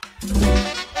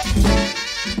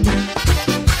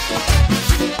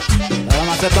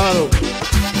Eso es todo.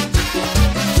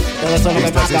 Todo eso es lo que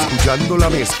Estás pasa. escuchando la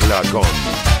mezcla con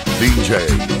DJ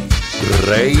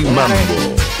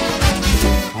RayMambo.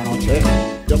 Anoche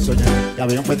yo soñé que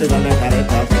había un festival de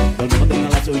caretas. Todo el mundo tenía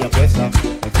la suya puesta.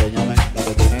 Enséñame la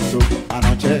que tiene su.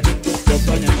 Anoche yo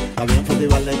soñé que había un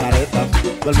festival de caretas.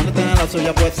 Todo el mundo tenía la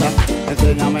suya puesta.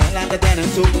 Enséñame la que tiene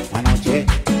su. Anoche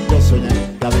yo soñé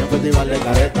que había un festival de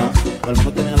caretas. Todo el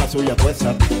mundo tenía la suya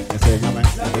puesta. Enséñame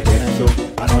la que tiene su.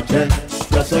 Anoche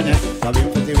yo soñé que había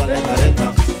un festival de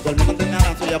caretas. Todo el mundo tenía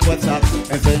la suya puesta.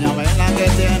 Enséñame la que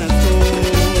tiene su.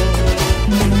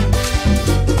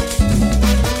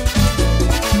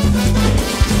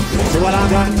 Sigo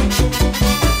adelante.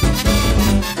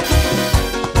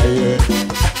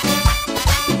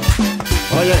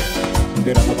 Oye,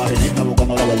 tirando paginita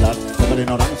buscando la verdad. Porque la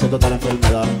ignorancia es total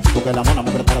enfermedad. Porque la mona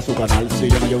me prepara su canal. Si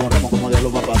yo no llevo un remo, ¿cómo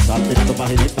diablo va a pasar? Tirando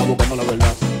paginita buscando la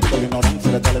verdad. Porque la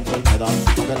ignorancia es total enfermedad.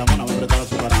 Porque la mona me prepara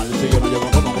su canal. Si yo no llevo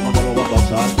un remo, ¿cómo diablo va a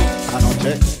pasar?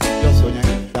 Anoche yo soñé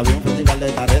que había un festival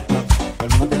de caretas. El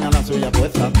mundo tenía la suya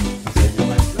puesta.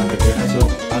 Enséñame la que tiene su.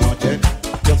 Anoche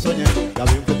yo soñé que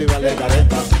había un festival de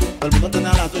caretas. Todo el mundo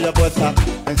tenía la suya puesta.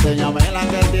 Enséñame la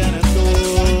que tienes tú.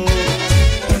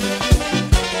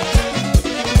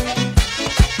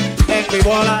 En mi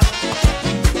bola.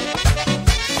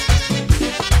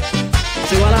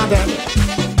 Sigo adelante.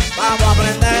 Vamos a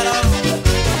aprenderlo.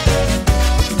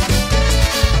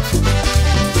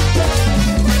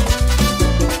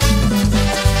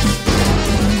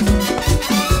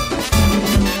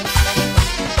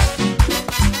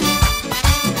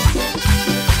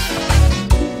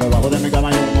 Debajo de mi cama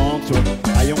hay un monstruo,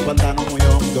 hay un pantano muy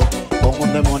hondo, con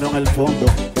un demonio en el fondo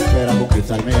que espera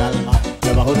conquistar mi alma.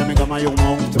 Debajo de mi cama hay un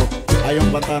monstruo, hay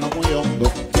un pantano muy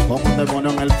hondo, con un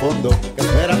demonio en el fondo que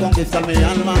espera conquistar mi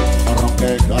alma. No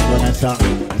ronque, no ando en esa,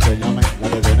 enséñame la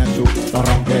que tienes tú. No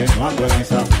ronque, no ando en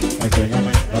esa,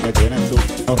 enséñame la que tienes tú.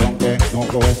 No ronque, no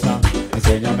cojo esa,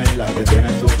 enséñame la que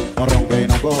tienes tú. No ronque,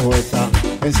 no cojo esa,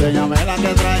 enséñame la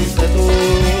que traiste tú.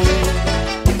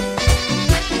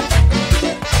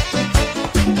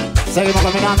 Seguimos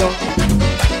caminando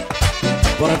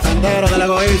por el sendero del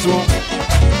egoísmo.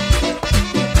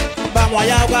 Vamos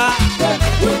allá, Uga.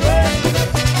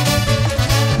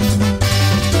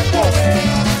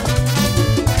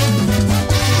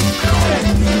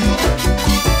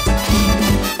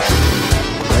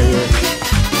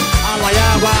 Vamos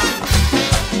allá, Uga.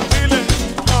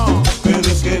 Pero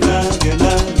es que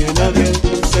nadie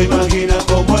se imagina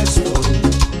cómo estoy.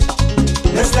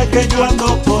 Desde que yo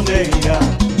ando con ella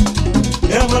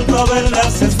he vuelto a ver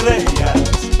las estrellas.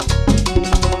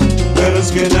 Pero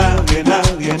es que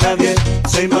nadie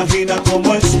se imagina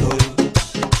cómo estoy.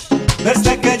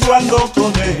 Desde que yo ando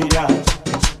con ella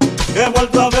he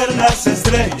vuelto a ver las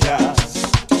estrellas.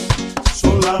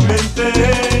 Solamente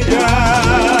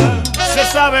ella se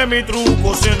sabe mi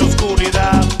truco en la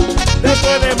oscuridad.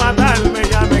 Después de matarme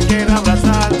ya me quiere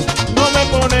abrazar. No me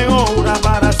pone hora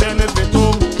para hacerle el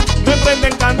petón. Me prende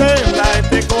en candela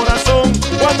este corazón.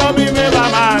 Cuando a mí me va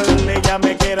mal, ella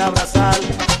me quiere abrazar.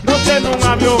 No tengo un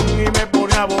avión y me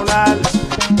pone a volar.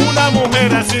 Una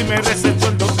mujer así me recetó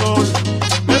el doctor.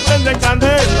 Me prende en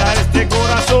candela este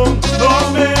corazón.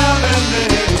 No me hablen de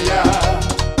ella,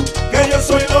 que yo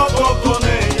soy loco con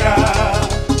ella.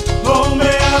 No me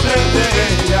hablen de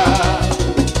ella,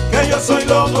 que yo soy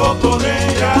loco con ella.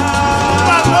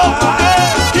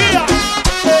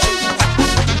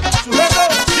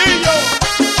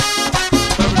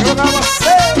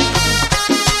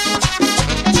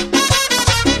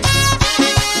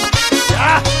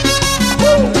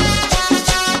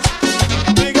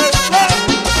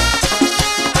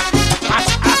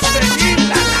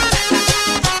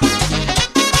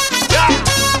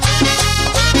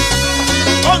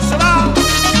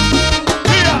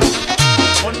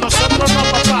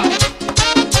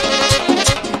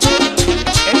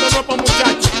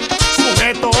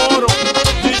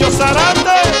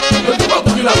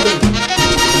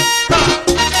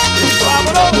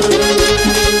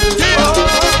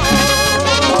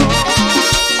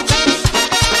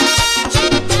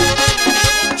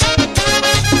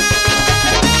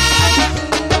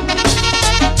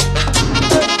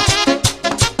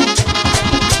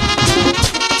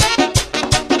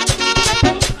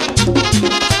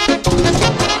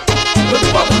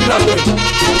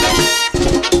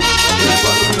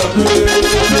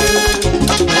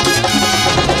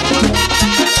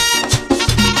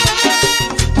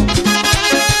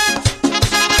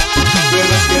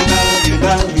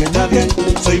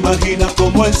 Se imagina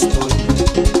cómo estoy.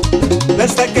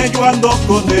 Desde que yo ando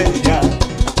con ella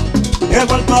he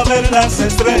vuelto a ver las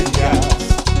estrellas.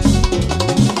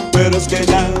 Pero es que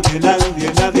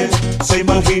nadie se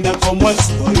imagina cómo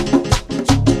estoy.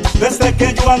 Desde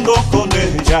que yo ando con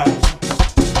ella,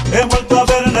 he vuelto a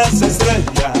ver las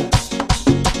estrellas.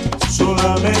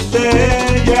 Solamente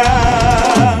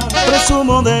ella.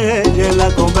 Presumo de ella en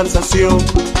la conversación.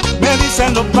 Me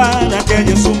dicen los panas que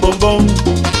ella es un bombón.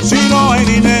 Si no hay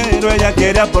dinero ella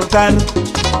quiere aportar.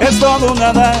 Es toda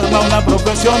una dama, una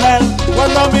profesional.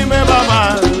 Cuando a mí me va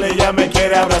mal, ella me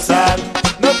quiere abrazar.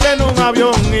 No tiene un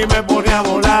avión y me pone a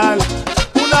volar.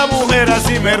 Una mujer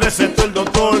así me recetó el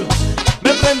doctor.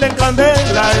 Me prende en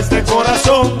candela este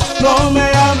corazón. No me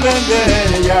hablen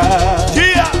de ella,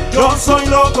 yeah. Yo soy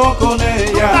loco con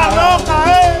ella. Está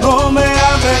loca, No me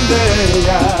hablen de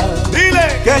ella,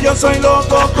 dile que yo soy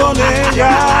loco con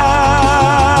ella.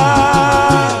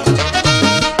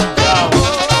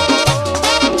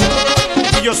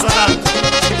 Y yo sonando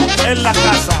en la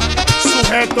casa,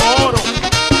 sujeto oro.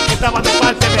 Estaba de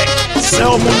parte de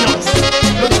Seo Muñoz.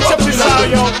 Lo pisado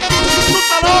yo. Tú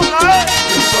estás loca,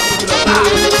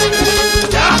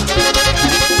 ya.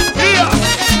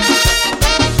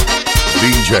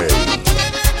 DJ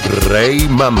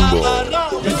RayMambo.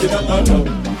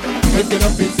 Me tiene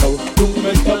pisado, tú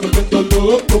me estás volviendo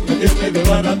loco, me tienes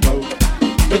desbaratado.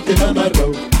 Me tiene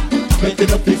amarrado, me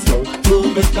tiene pisado, tú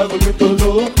me estás volviendo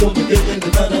loco, me tienes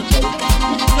desbaratado.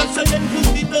 Yo soy el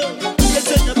justito que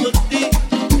enseña por ti.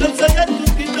 Yo soy el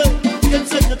justito que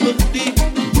enseña por ti.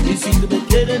 Y si tú me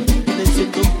quieres, me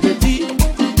siento feliz.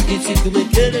 Y si tú me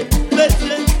quieres, me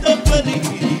siento feliz.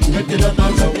 Me tiene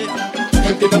amarrado,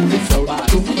 me tiene pisado,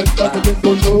 tú me estás volviendo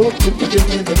loco, me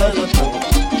tienes desbaratado.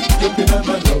 Me tiene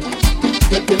amarrado,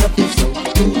 me tiene pisado,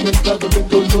 tú me estás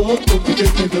volviendo loco, me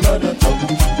tienes desbaratado.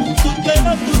 Tu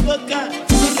pelo, tu boca,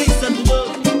 tu risa, tu voz.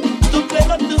 Tu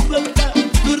pelo, tu boca,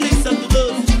 tu risa, tu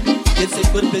voz. Y ese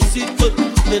cuerpecito,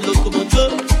 pelo como yo.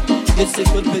 Y ese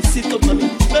cuerpecito, mami,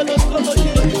 pelo como yo.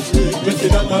 Me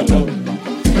tiene amarrado,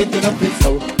 me tiene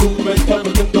pisado, tú me estás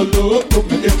volviendo loco,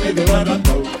 me tienes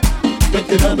desbaratado. Me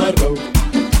tiene amarrado,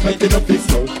 me tiene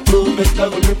pisado, tú me estás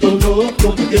volviendo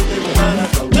loco, me tienes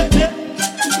desbaratado.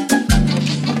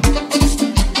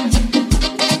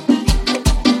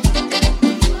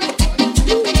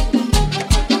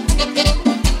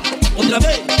 Otra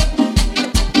vez,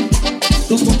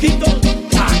 tu poquito,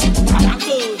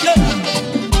 abajo, ya.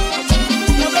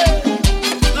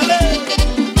 Dale.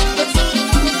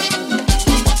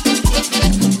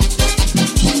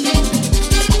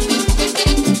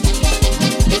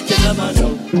 Mete la mano,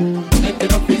 mete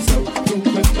la pisado, tú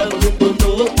me estás volviendo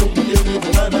loco, me tienes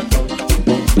desbaratado.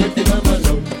 Mete la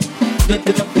mano,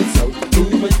 mete la pisado, tú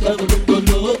me estás volviendo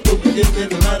loco, me tienes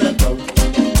desbaratado.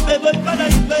 Me voy para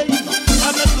eBay,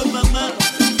 habla con mamá.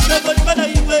 Me voy para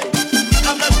eBay,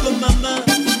 habla con mamá.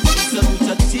 Esa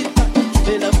muchachita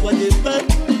me la voy a llevar,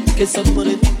 que esa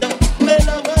morenita me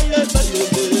la voy a llevar.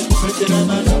 Mete la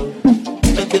mano,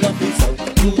 mete la pisado,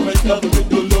 tú me estás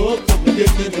volviendo loco, me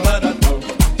tienes desbaratado.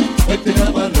 Mete la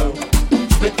mano,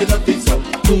 mete la pisado,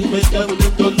 tú me estás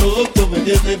volviendo loco, me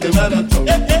tienes desbaratado.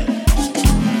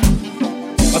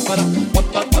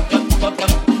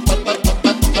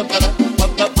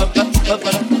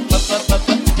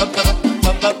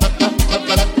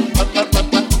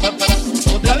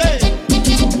 Otra vez.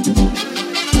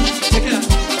 Se queda.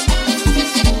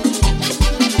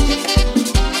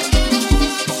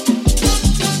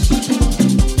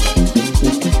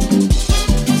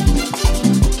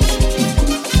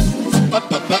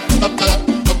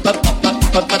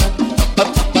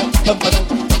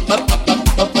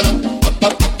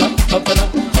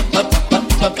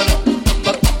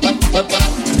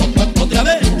 Otra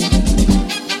vez.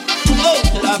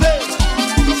 Otra vez.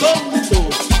 Combo.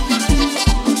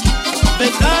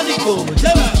 Mecánico.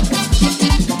 Lleva.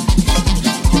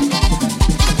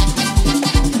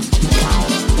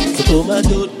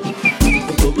 Sotomayor.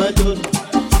 Sotomayor.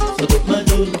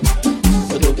 Sotomayor.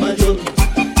 Sotomayor.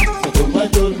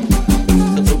 Sotomayor. Sotomayor.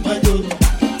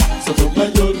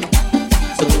 Sotomayor.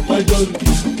 Sotomayor.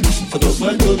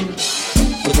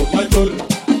 Sotomayor.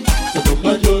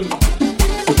 Sotomayor. Sotomayor.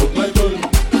 Sotomayor.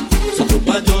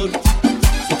 Sotomayor.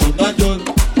 Sotomayor.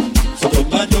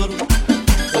 Sotomayor.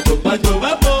 Sotomayor.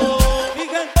 ¡Vamos,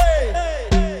 gigante!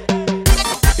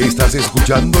 Estás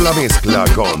escuchando la mezcla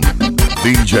con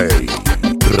DJ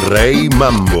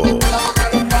RayMambo.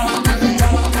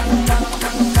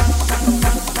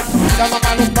 Llama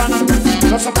a los panas,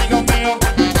 los amigos míos.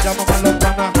 Llama a los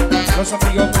panas, los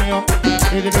amigos míos.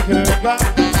 Y dile que venga,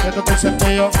 que esto te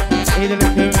sentido. Y dile que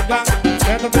venga,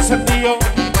 que esto te sentido.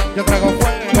 Yo traigo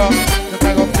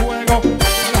fuego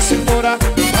en la cintura,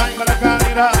 traigo la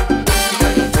cadera.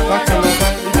 Pa' que lo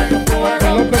bailen, pa' que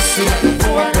lo vecinos,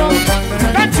 pa' que lo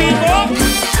bailen.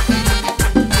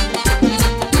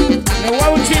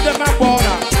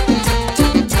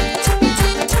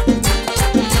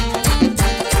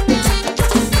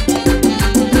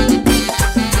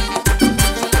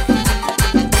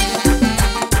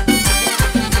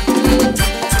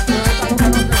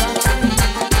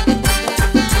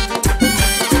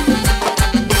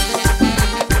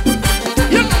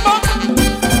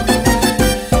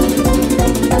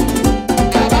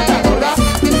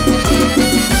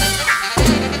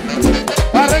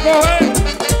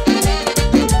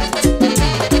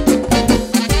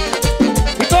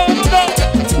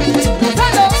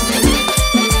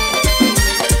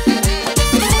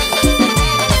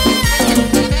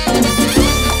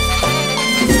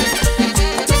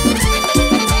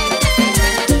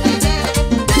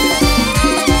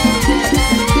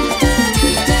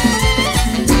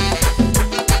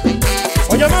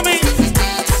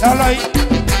 Déjalo ahí.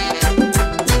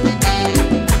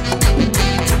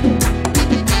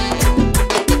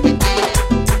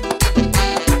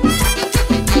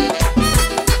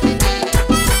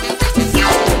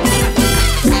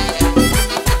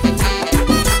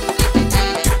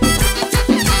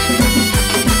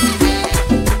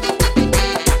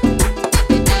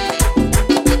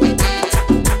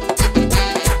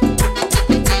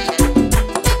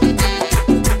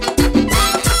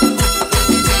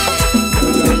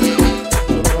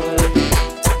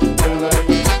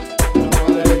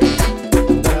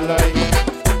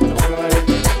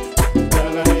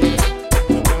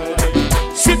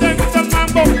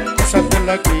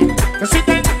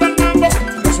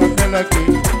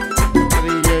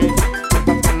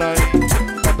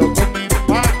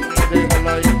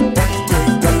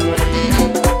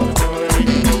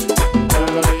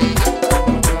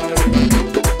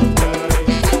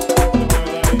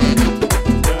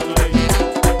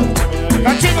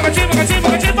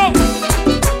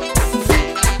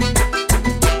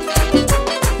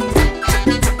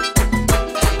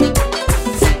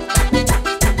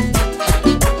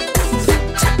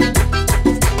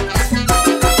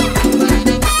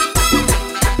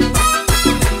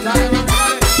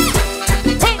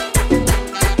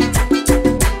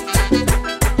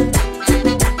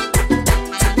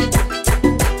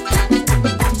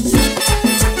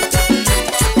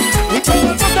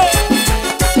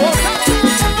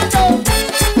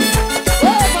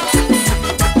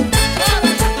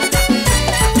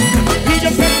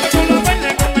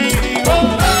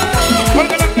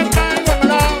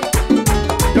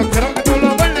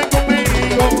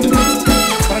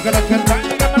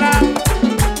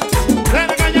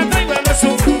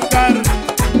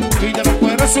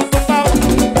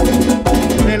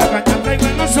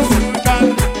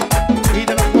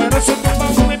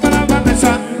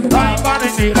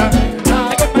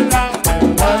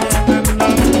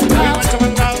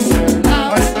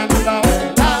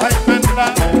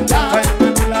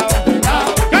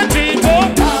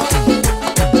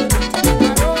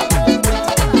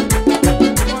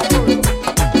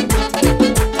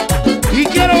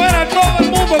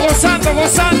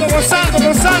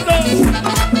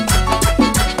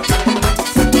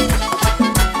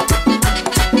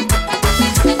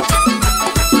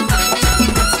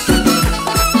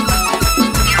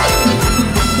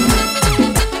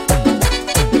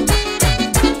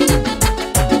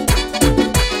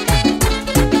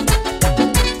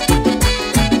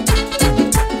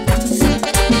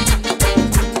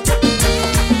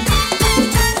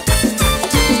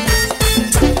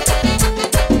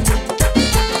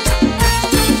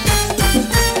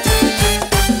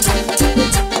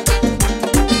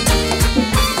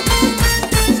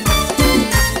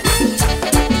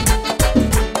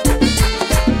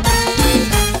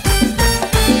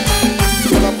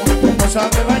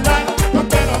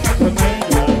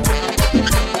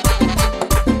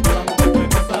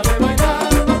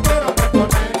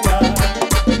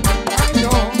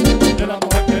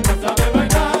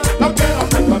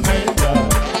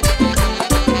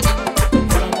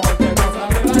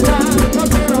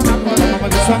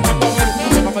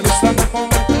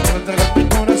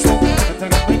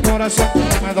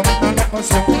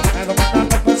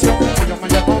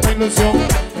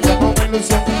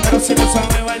 Pero si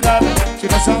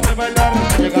no sabe bailar,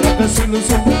 me llega la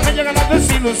desilusión, me llega la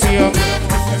desilusión.